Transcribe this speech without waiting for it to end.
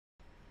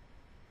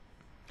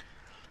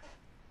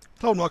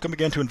Hello and welcome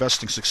again to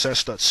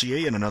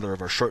InvestingSuccess.ca and another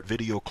of our short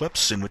video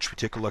clips in which we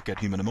take a look at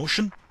human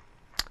emotion,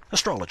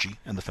 astrology,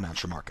 and the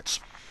financial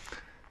markets.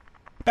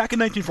 Back in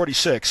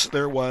 1946,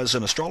 there was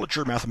an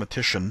astrologer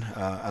mathematician,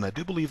 and I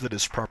do believe that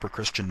his proper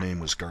Christian name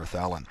was Garth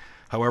Allen.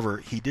 However,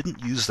 he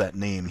didn't use that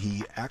name.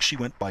 He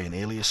actually went by an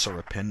alias or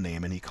a pen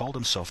name, and he called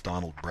himself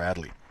Donald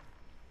Bradley.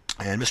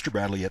 And Mr.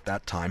 Bradley at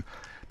that time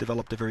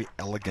developed a very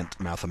elegant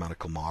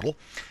mathematical model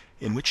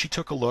in which he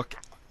took a look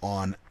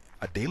on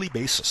a daily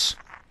basis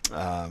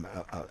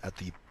at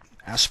the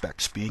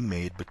aspects being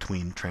made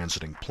between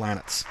transiting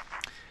planets.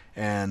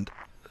 And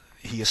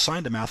he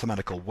assigned a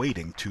mathematical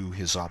weighting to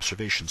his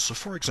observations. So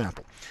for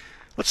example,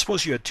 let's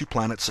suppose you had two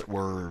planets that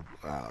were,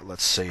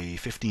 let's say,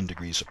 15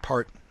 degrees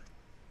apart,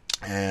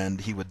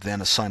 and he would then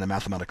assign a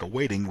mathematical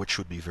weighting which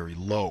would be very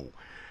low.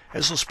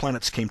 As those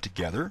planets came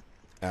together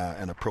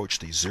and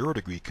approached a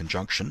 0-degree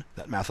conjunction,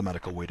 that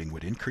mathematical weighting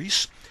would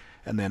increase,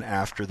 and then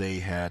after they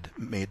had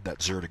made that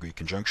 0-degree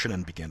conjunction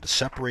and began to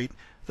separate,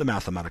 the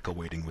mathematical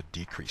weighting would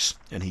decrease.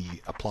 And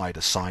he applied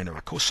a sine or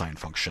a cosine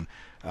function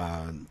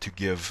to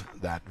give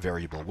that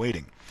variable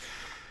weighting.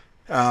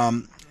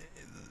 The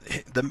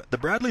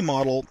Bradley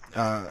model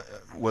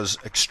was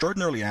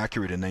extraordinarily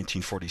accurate in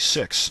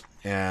 1946,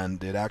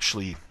 and it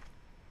actually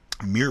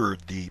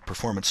mirrored the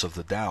performance of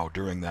the Dow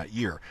during that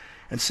year.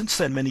 And since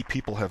then, many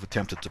people have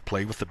attempted to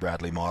play with the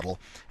Bradley model,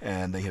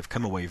 and they have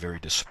come away very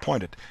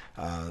disappointed.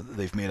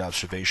 They've made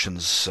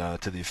observations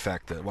to the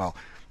effect that, well,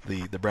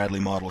 the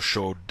Bradley model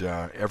showed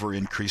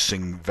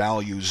ever-increasing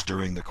values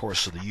during the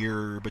course of the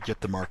year, but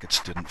yet the markets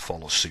didn't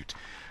follow suit.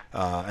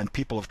 And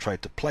people have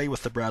tried to play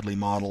with the Bradley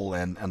model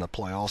and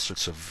apply all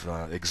sorts of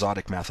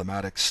exotic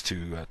mathematics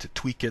to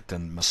tweak it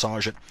and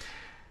massage it.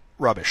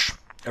 Rubbish,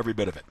 every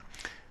bit of it.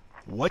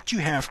 What you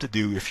have to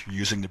do if you're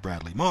using the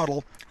Bradley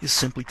model is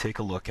simply take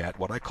a look at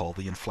what I call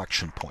the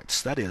inflection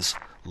points. That is,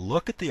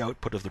 look at the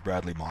output of the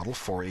Bradley model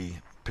for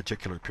a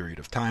particular period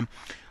of time.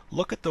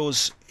 Look at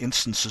those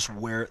instances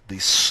where the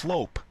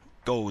slope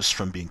goes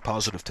from being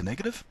positive to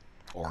negative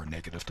or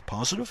negative to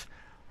positive.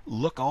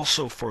 Look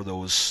also for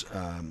those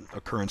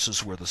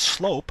occurrences where the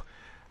slope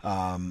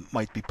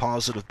might be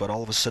positive, but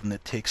all of a sudden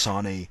it takes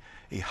on a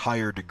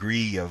higher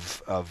degree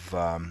of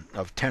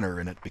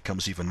tenor and it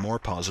becomes even more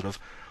positive,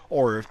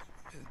 or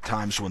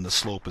times when the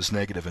slope is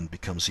negative and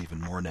becomes even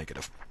more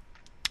negative.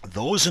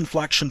 Those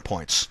inflection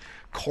points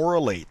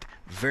correlate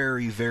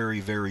very, very,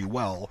 very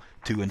well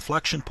to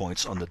inflection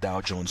points on the Dow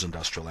Jones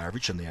Industrial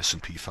Average and the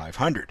S&P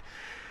 500.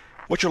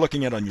 What you're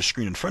looking at on your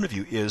screen in front of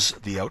you is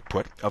the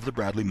output of the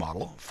Bradley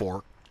model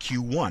for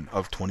Q1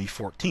 of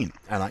 2014.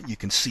 And you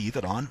can see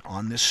that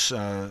on this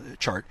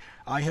chart,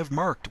 I have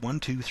marked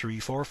 1, 2, 3,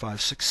 4,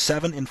 5, 6,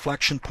 7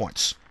 inflection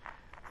points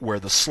where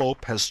the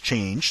slope has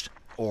changed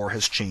or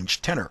has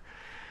changed tenor.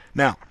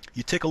 Now,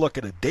 you take a look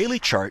at a daily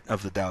chart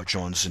of the Dow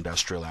Jones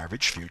Industrial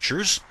Average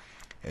futures,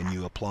 and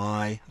you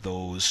apply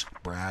those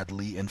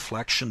Bradley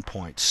inflection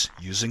points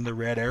using the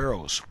red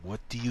arrows. What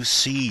do you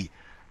see?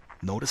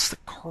 Notice the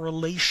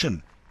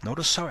correlation.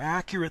 Notice how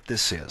accurate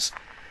this is.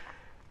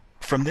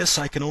 From this,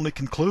 I can only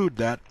conclude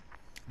that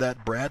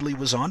Bradley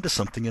was onto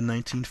something in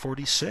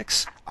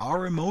 1946.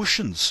 Our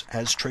emotions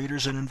as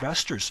traders and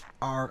investors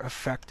are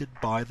affected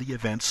by the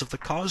events of the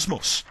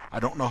cosmos.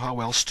 I don't know how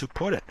else to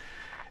put it.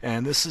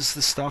 And this is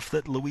the stuff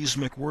that Louise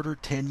McWhirter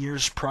 10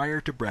 years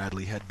prior to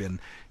Bradley had been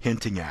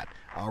hinting at.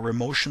 Our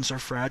emotions are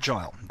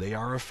fragile. They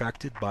are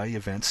affected by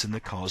events in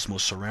the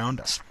cosmos around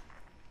us.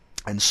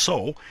 And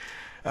so,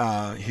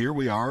 here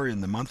we are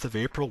in the month of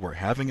April. We're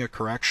having a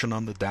correction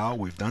on the Dow.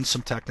 We've done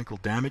some technical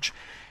damage.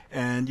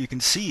 And you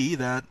can see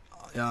that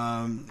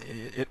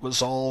it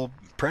was all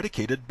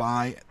predicated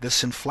by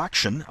this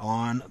inflection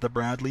on the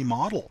Bradley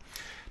model.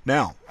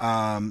 Now,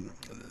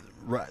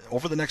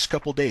 over the next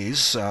couple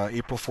days,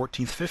 April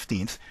 14th,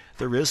 15th,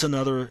 there is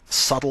another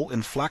subtle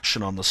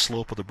inflection on the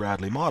slope of the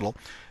Bradley model,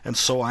 and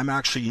so I'm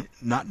actually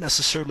not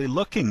necessarily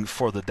looking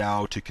for the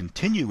Dow to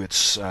continue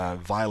its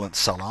violent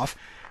sell-off.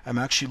 I'm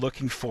actually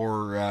looking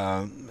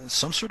for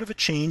some sort of a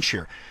change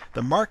here.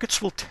 The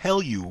markets will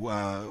tell you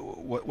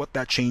what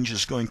that change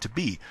is going to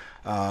be.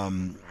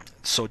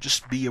 So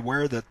just be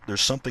aware that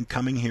there's something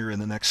coming here in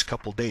the next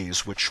couple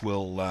days which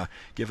will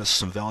give us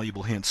some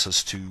valuable hints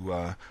as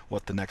to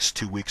what the next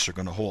 2 weeks are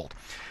going to hold.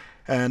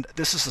 And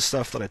this is the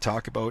stuff that I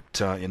talk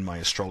about in my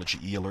astrology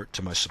e-alert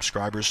to my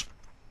subscribers.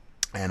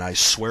 And I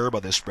swear by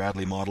this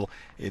Bradley model,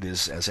 it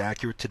is as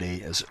accurate today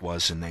as it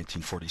was in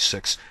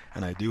 1946.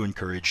 And I do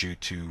encourage you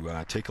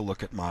to take a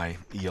look at my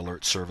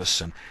e-alert service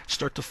and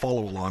start to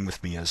follow along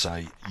with me as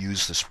I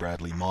use this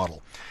Bradley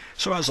model.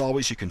 So as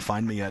always, you can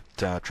find me at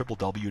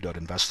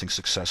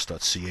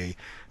www.investingsuccess.ca.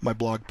 My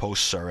blog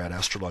posts are at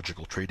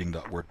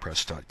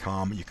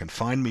astrologicaltrading.wordpress.com. You can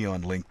find me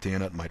on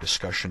LinkedIn at my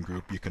discussion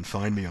group. You can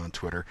find me on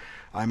Twitter.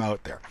 I'm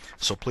out there.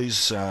 So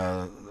please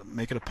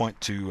make it a point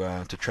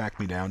to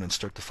track me down and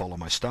start to follow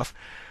my stuff.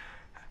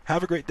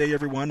 Have a great day,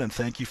 everyone, and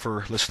thank you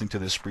for listening to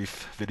this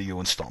brief video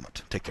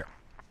installment. Take care.